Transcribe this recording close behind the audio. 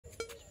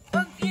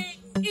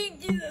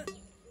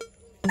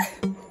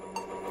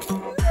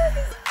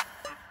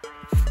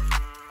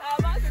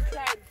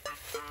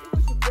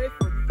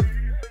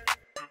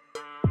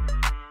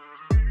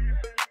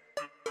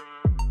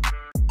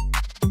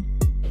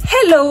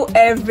Hello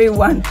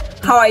everyone,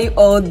 how are you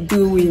all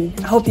doing?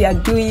 I hope you are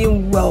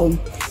doing well.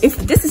 If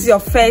this is your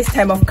first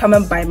time of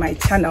coming by my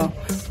channel,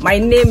 my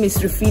name is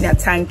Rufina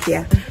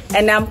Tankia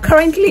and I'm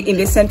currently in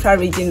the central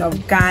region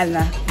of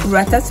Ghana,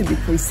 Brata to be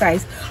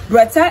precise.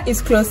 Brata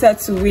is closer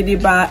to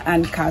Winneba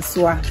and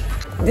Kaswa.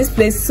 This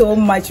place so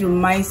much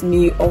reminds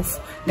me of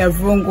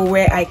Navrongo,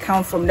 where I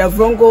come from.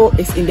 Navrongo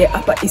is in the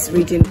upper east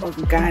region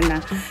of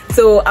Ghana.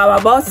 So I'm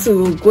about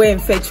to go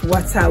and fetch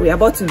water. We're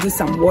about to do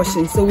some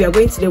washing. So we are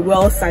going to the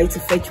well side to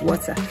fetch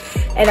water.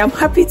 And I'm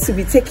happy to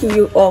be taking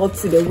you all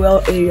to the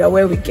well area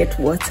where we get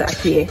water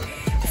here.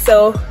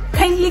 So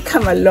kindly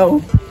come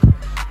along.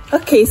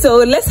 Okay, so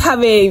let's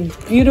have a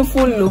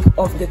beautiful look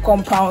of the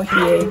compound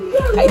here.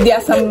 There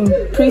are some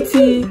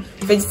pretty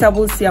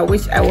vegetables here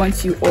which I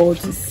want you all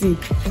to see.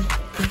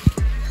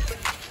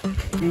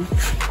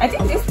 I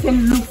think this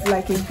thing looks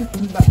like a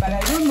cucumber, but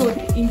I don't know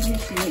the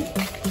English name.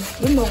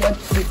 I don't know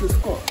what it is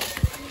called.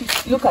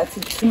 Look at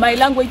it. In my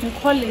language, we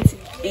call it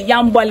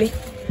yambole,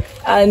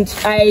 and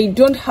I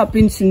don't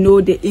happen to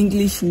know the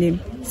English name.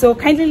 So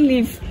kindly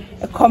leave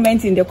a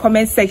comment in the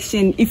comment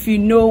section if you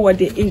know what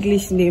the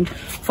English name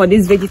for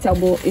this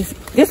vegetable is.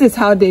 This is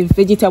how the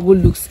vegetable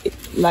looks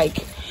like.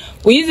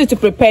 We use it to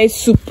prepare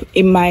soup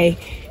in my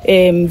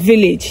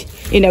village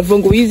in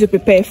Avongo. We use it to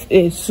prepare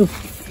soup.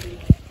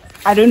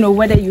 I don't know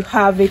whether you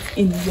have it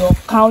in your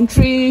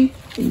country,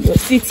 in your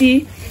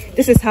city.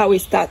 This is how it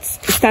starts.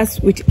 It starts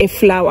with a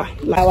flower,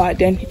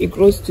 then it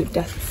grows to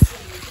that.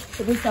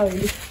 So this is how it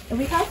looks. And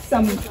we have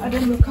some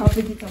other local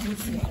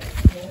vegetables here.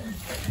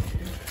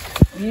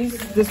 We use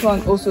this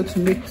one also to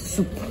make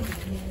soup.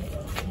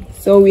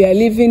 So we are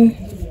living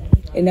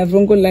a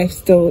Navrongo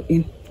lifestyle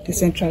in the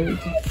central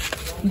region.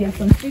 There are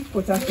some sweet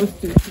potatoes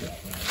too.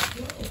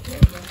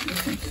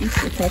 Some sweet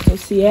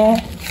potatoes here.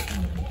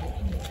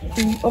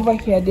 Over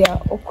here there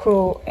are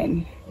okra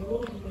and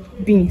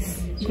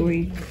beans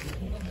growing.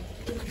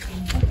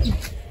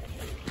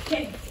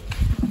 Okay.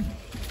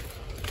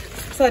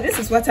 So this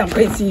is what I'm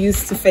going to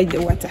use to fetch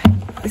the water.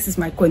 This is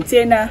my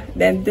container,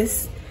 then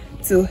this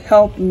to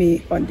help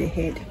me on the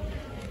head.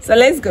 So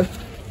let's go.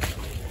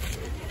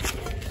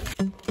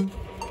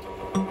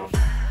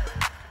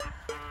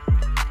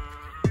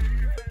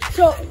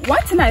 So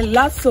one thing I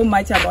love so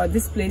much about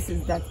this place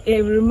is that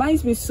it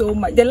reminds me so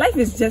much. The life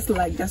is just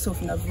like that of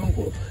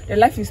Navrongo. The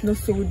life is not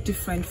so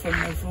different from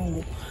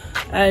Navrongo.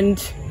 And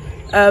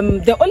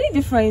the only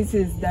difference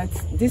is that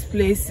this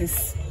place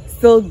is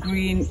still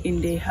green in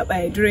the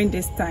during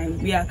this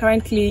time. We are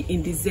currently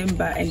in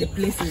December and the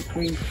place is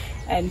green.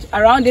 And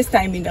around this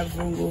time in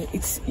Navrongo,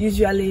 it's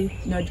usually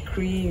not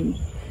green,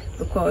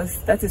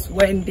 because that is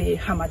when the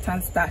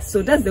Harmattan starts.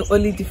 So that's the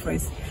only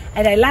difference.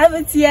 And I love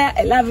it here.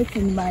 I love it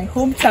in my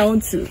hometown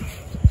too.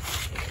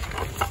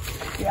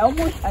 We are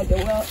almost at the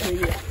well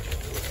area.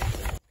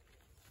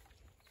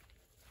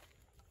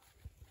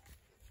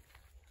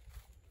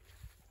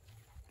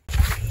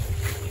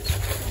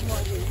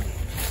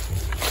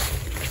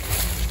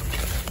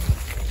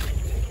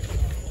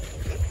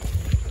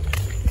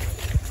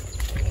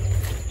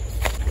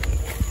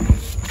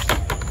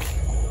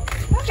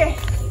 Okay,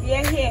 we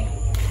are here.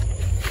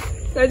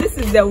 So this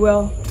is the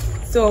well.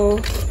 So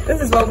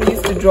this is what we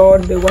use to draw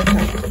the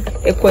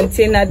water. A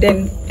container,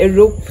 then a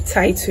rope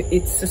tied to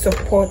it to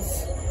support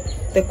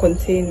the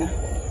container.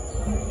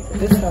 So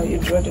this is how you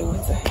draw the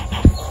water.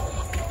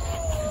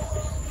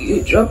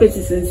 You drop it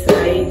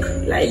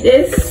inside like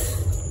this.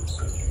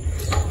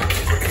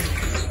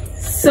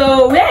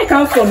 So where I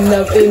come from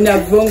in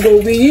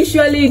Navrongo, we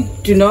usually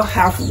do not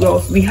have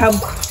wells. We have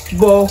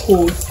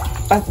boreholes.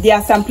 But there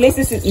are some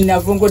places in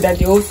Navrongo that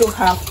they also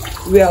have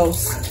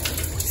wells.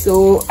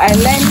 So I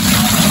learned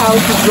how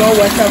to draw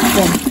water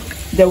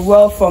from the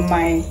well from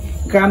my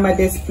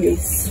grandmother's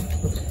place.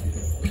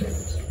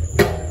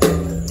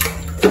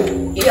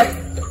 Yep.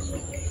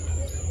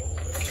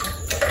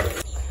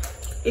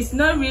 It's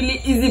not really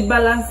easy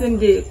balancing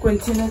the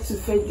container to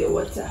fetch the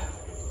water.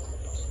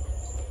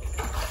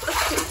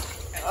 Okay.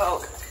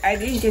 Oh, I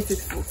didn't get it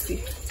full.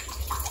 See,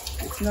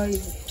 it's not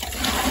easy.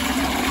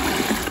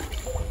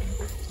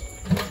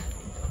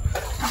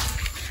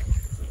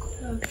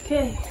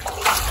 Okay.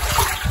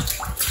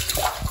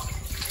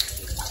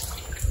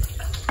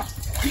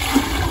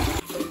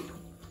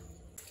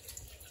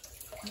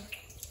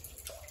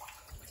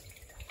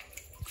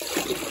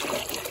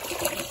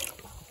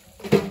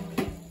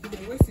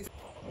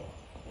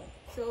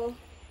 So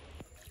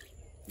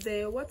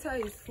the water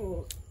is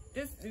for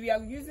this. We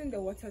are using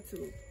the water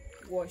to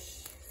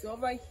wash. So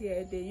over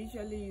here they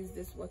usually use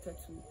this water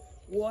to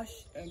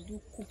wash and do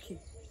cooking.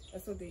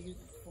 That's what they use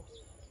it for.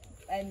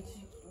 And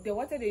the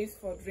water they use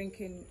for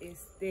drinking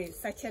is the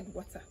sachet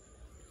water.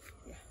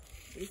 Yeah,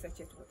 the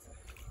sachet water.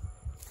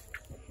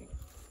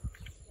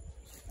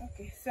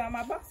 Okay, so I'm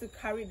about to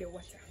carry the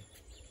water.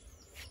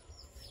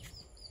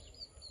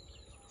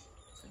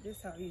 So this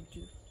is how you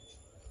do.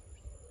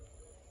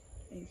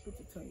 And you put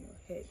it on your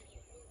head.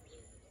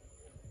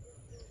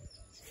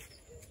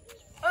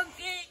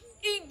 Okay,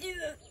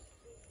 Jesus.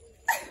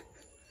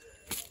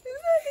 It's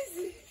not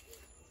easy.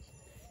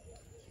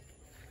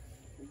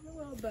 It's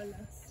not More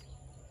balance.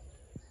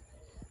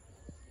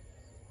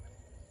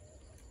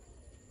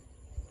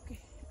 Okay,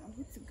 I'm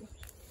good to go.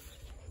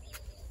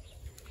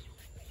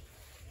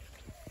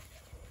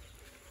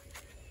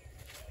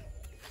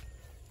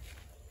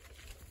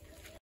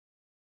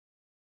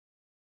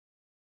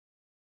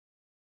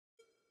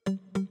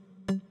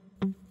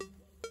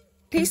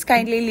 Please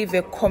kindly leave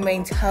a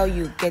comment how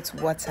you get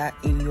water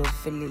in your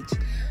village.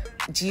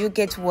 Do you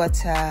get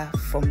water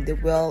from the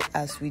well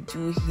as we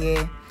do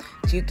here?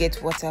 Do you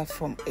get water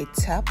from a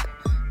tap?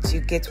 Do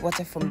you get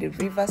water from the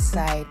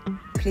riverside?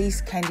 Please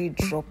kindly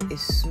drop a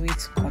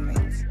sweet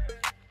comment.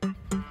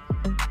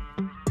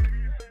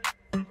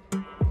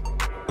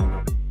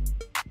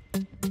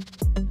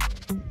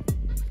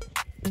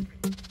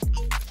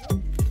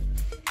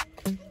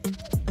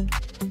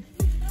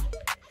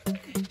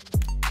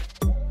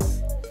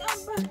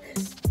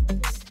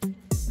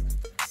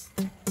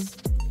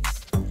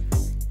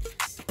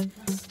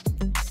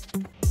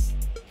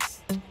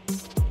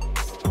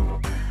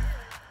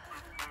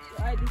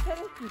 I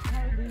decided to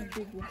carry this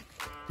big one.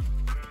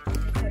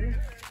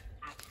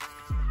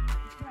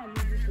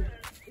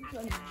 This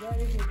one is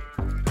very big.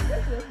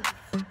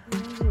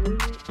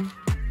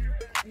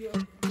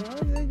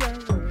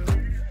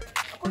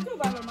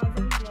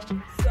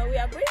 So we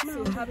are going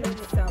to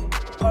harvest some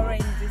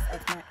oranges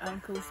at my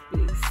uncle's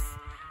place.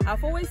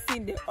 I've always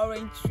seen the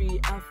orange tree.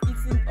 I've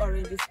eaten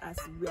oranges as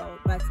well,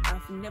 but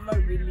I've never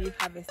really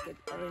harvested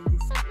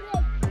oranges.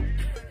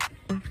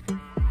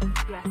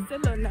 We are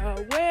still on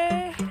our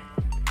way,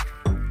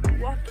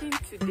 walking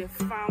to the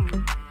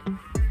farm.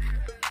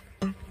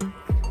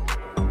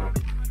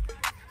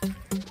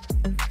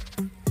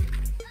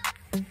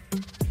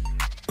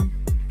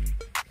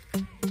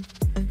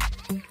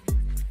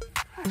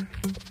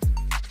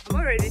 I'm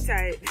already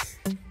tired.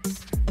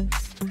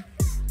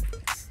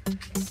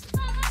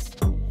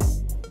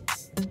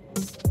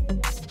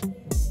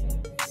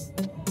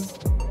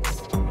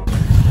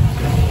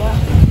 Wow.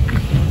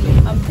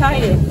 I'm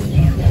tired.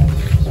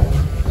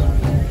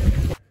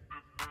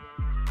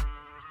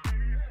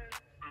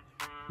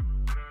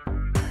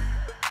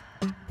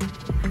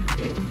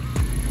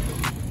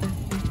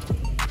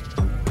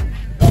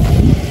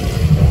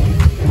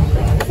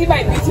 See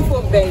my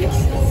beautiful bench.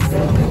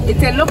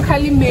 It's a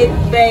locally made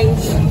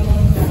bench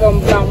from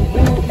bamboo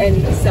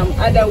and some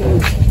other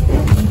wood.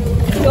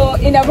 So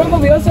in Abramo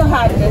we also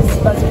have this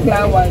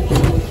particular one.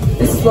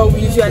 This is where we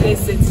usually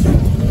sit,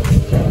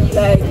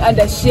 like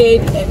under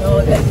shade and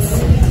all that.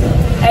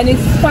 And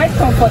it's quite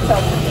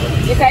comfortable.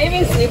 You can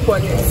even sleep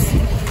on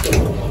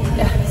it.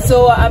 Yeah.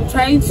 So I'm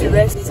trying to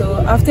rest. So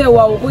after a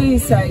while we'll go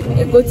inside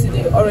and go to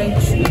the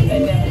orange tree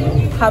and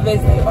then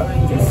harvest the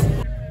oranges.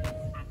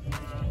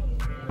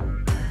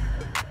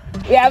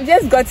 We have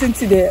just gotten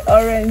to the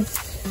orange.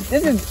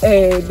 This is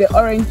the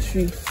orange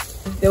tree,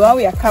 the one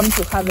we are come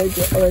to harvest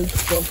the orange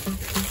from.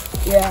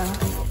 Yeah,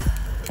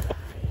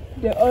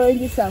 the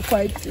oranges are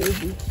quite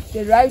big.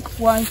 The ripe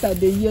ones are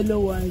the yellow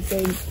ones,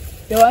 and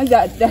the ones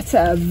that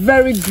are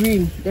very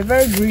green, the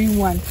very green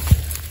ones,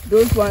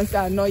 those ones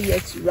are not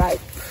yet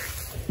ripe.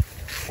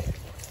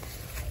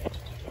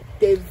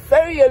 The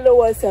very yellow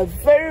ones are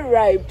very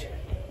ripe.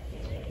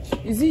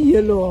 Is it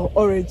yellow or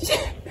orange?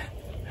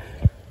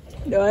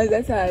 The ones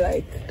that are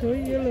like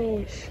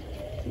yellowish.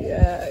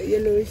 Yeah,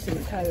 yellowish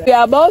in color. We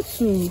are about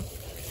to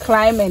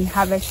climb and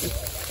harvest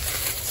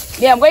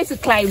it. Yeah, I'm going to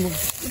climb.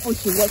 People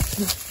should watch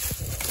me.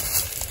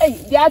 Hey,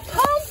 there are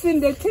thorns in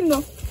the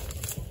tin.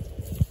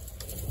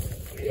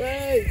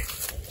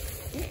 Yes.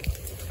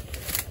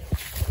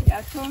 There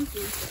are thorns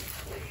in it.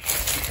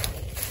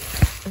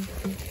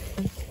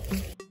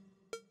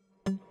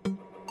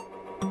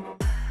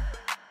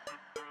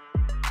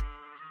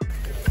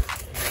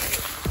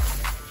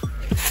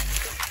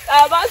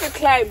 I'm about to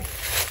climb.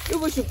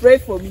 People should pray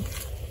for me.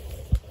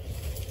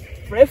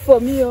 Pray for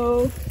me,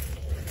 oh.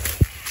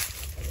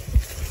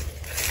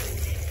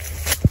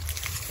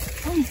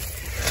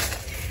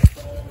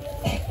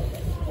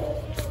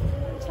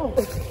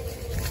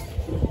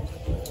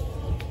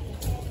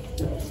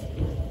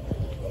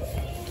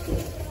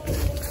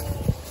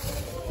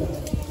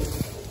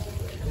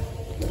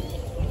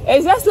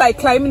 It's just like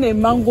climbing a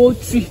mango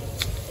tree.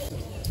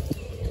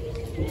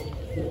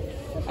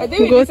 I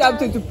think we need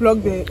something to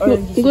plug the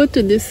oranges. Go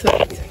to this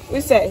side.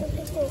 Which side?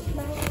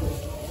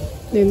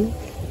 Then.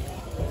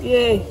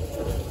 Yeah.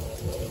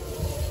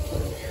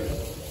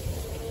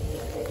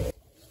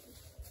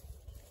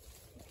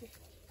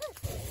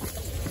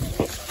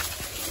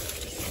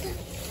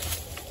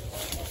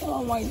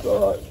 Oh my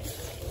God.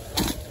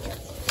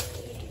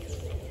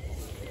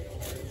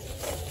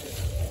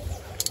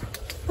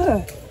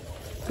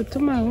 Tutu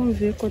ma hon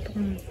ve koto.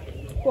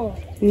 Oh.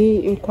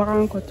 Ni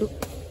inkwara koto.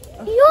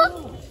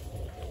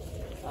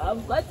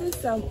 I've gotten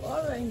some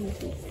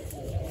oranges.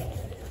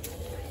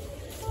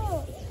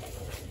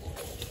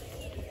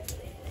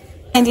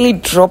 Kindly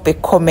drop a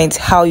comment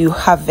how you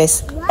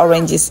harvest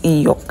oranges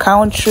in your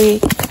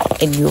country,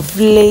 in your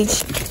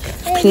village.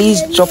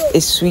 Please drop a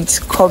sweet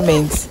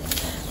comment.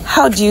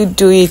 How do you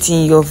do it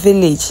in your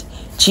village?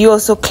 Do you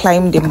also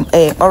climb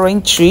the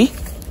orange tree?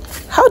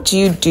 How do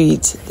you do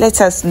it?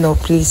 Let us know,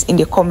 please, in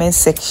the comment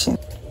section.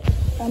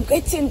 I'm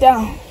getting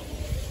down.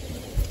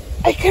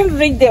 I can't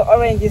read the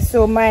oranges,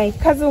 so my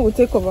cousin will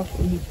take over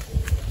for me.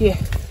 Yeah.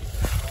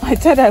 I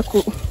thought I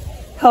could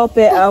help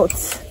her out.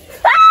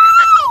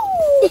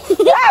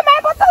 Yeah, my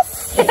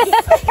buttons!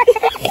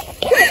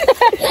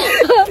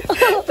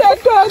 The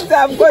dogs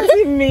have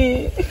gotten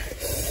me.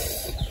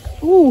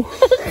 Ooh.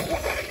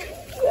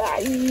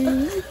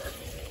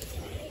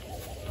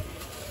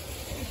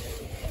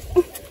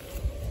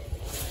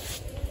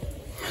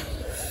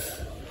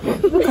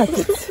 Look at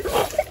it.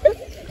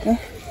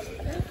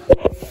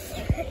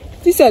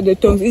 These are the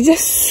tongues. It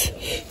just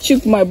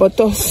shook my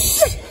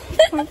buttocks.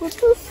 My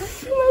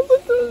buttocks. My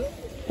buttocks.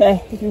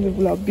 Hey, these people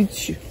will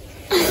beat you.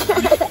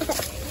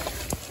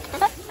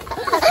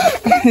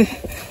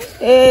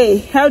 Hey,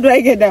 how do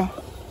I get down?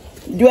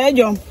 Do I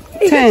jump?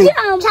 10.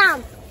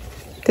 Jump.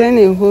 10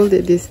 and hold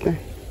it this time.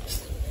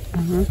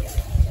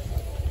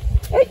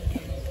 Hey.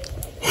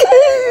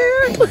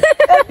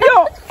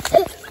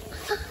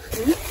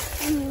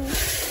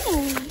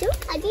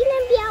 I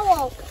didn't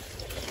walk.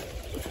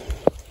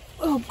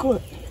 Oh,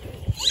 good.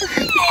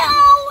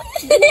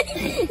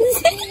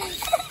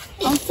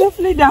 I'm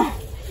safely down.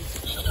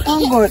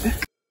 Oh, good.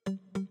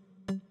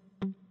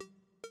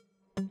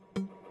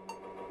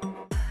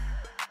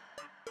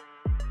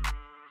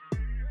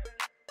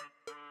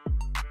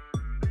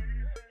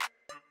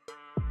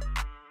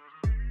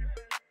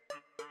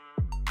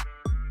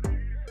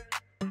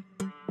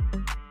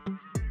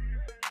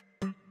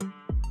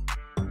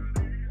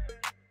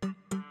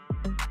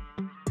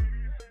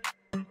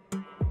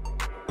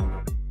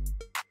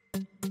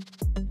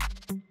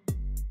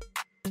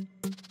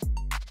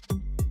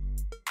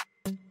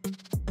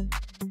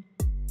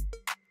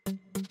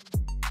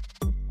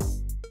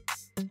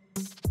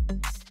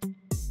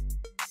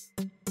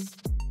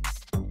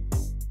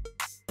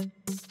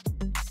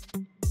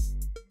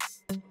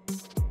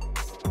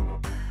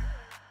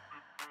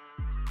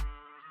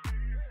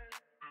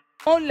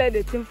 Don't let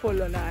the thing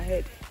fall on our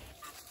head.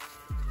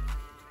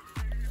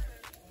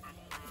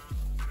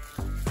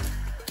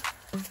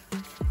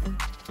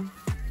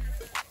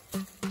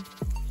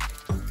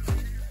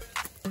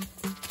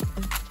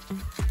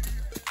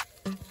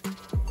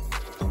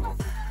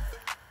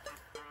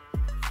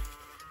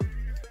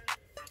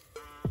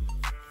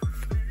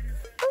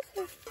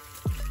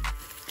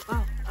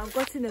 Wow, I've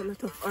gotten a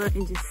lot of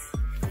oranges.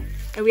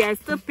 And we are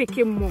still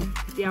picking more.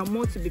 There are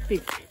more to be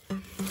picked.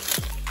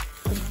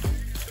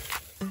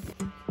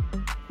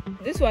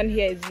 This one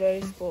here is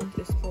very spoiled.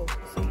 It's spoiled.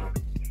 See?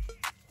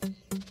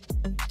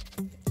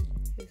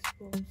 It's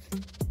spoiled.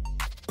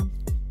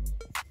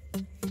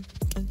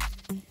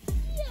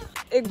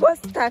 It got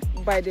stuck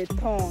by the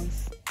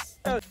thorns.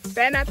 Oh,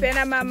 penna,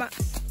 penna, mama.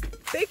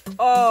 Pick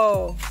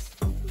all.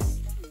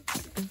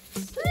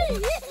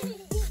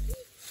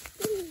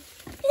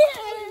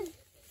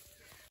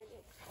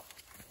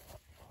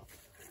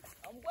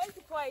 I'm going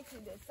to pour it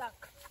in the sack.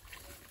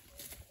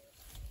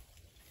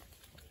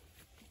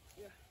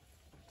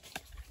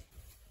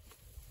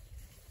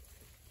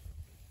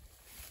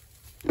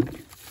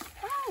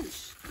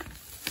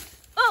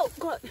 Oh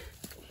God!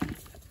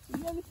 It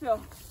nearly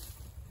fell.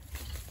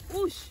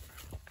 Whoosh!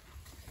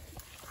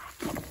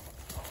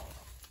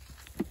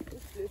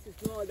 This place is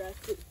not that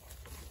good.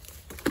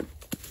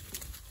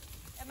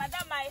 Hey,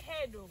 madam, my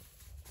head, oh.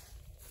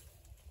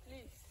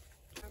 Please.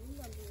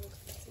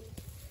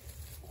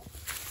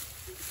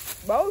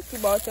 Bow to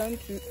bottom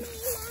too.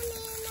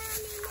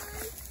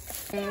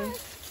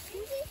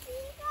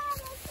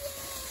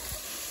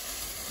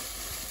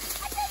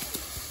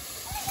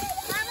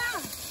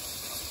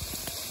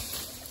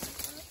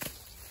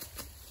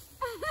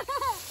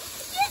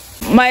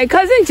 My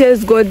cousin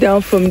just got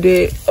down from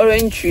the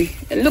orange tree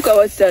and look at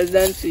what she has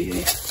done to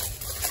you.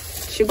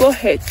 She got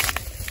hurt.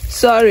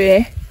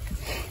 Sorry.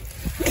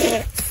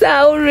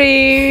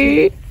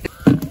 Sorry.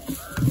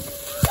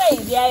 Hey,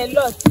 there are a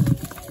lot.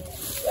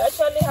 We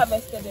actually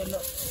harvested a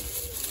lot.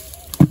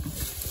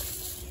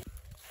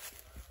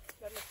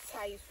 Let me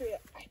tie you so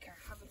I can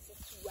harvest it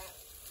well.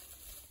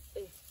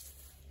 Hey,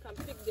 can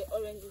pick the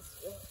oranges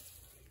well.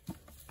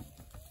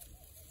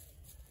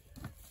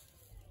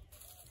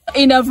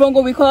 In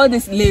Avongo, we call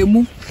this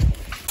lemu.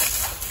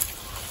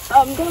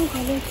 I'm gonna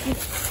collect it.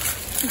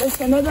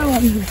 There's another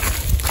one here.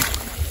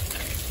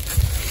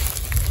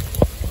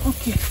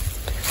 Okay.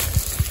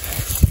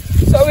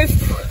 So we've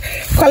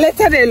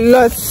collected a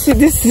lot. See,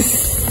 this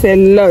is a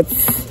lot.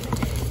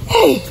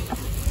 Hey.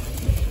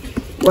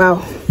 Wow.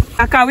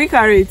 How can we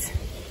carry it?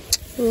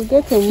 We'll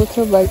get a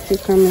motorbike to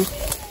come and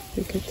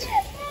take it.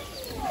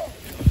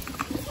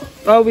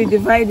 Or we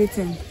divide it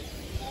in.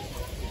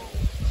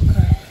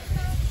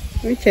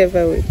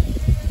 Whichever way.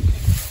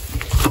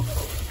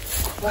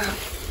 Wow.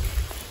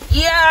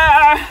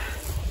 Yeah.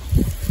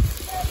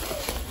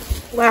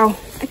 Wow.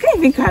 I can't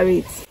even carry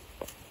it.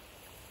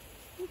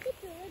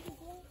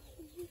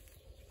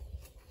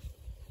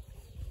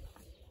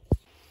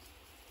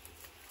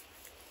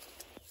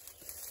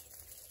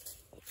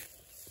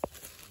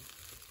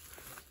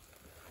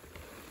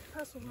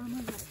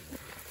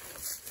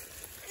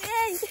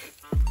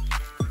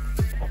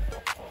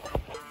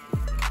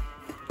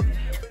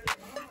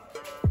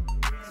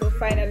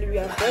 we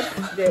have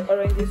got the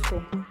oranges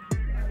home.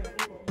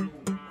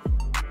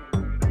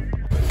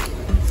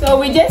 So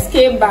we just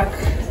came back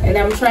and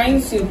I'm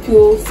trying to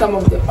peel some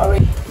of the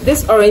orange.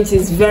 This orange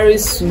is very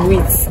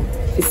sweet.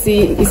 You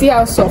see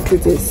how soft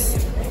it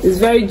is. It's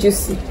very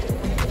juicy.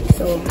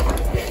 So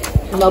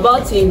I'm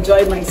about to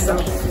enjoy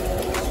myself.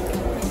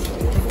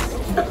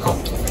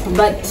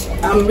 But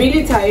I'm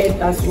really tired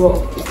as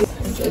well.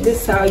 So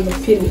this is how you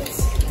peel it.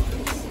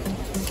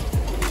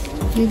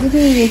 You didn't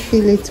even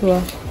peel it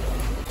well.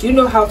 Do you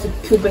know how to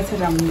peel better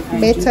than me?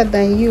 Better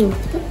than you.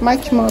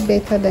 Much more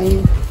better than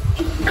you.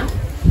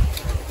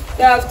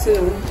 You have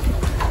to.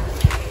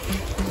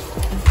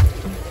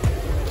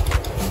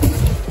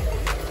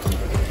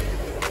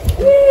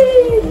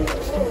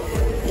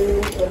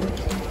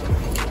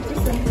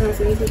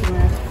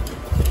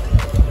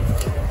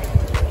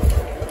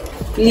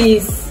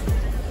 Please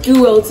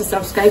do well to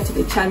subscribe to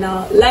the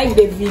channel, like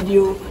the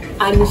video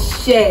and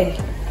share.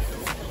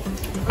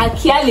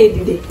 Akia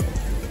lady day.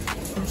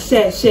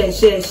 Share.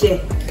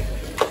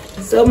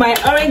 So my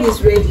orange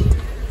is ready.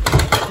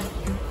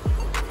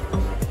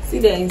 See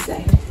the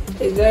inside.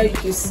 It's very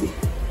juicy.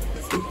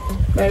 See,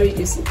 very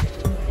juicy.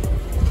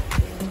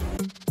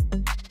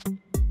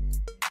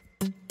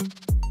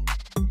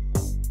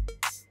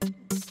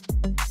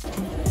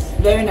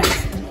 Very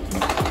nice.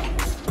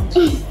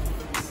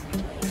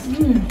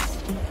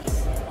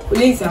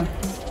 Please.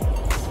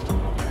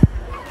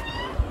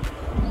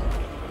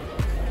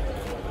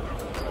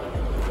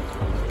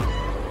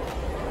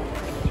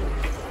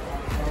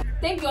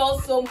 Thank you all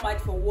so much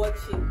for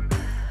watching.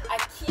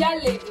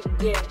 Akia lady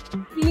there.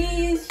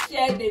 Please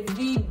share the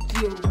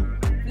video.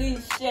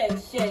 Please share.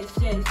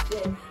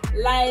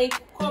 Like,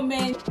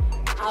 comment.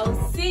 I'll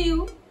see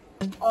you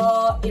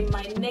all in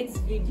my next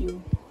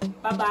video.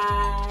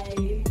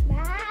 Bye.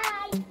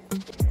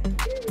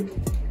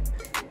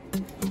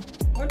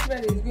 What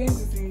friend is going to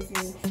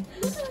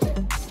say?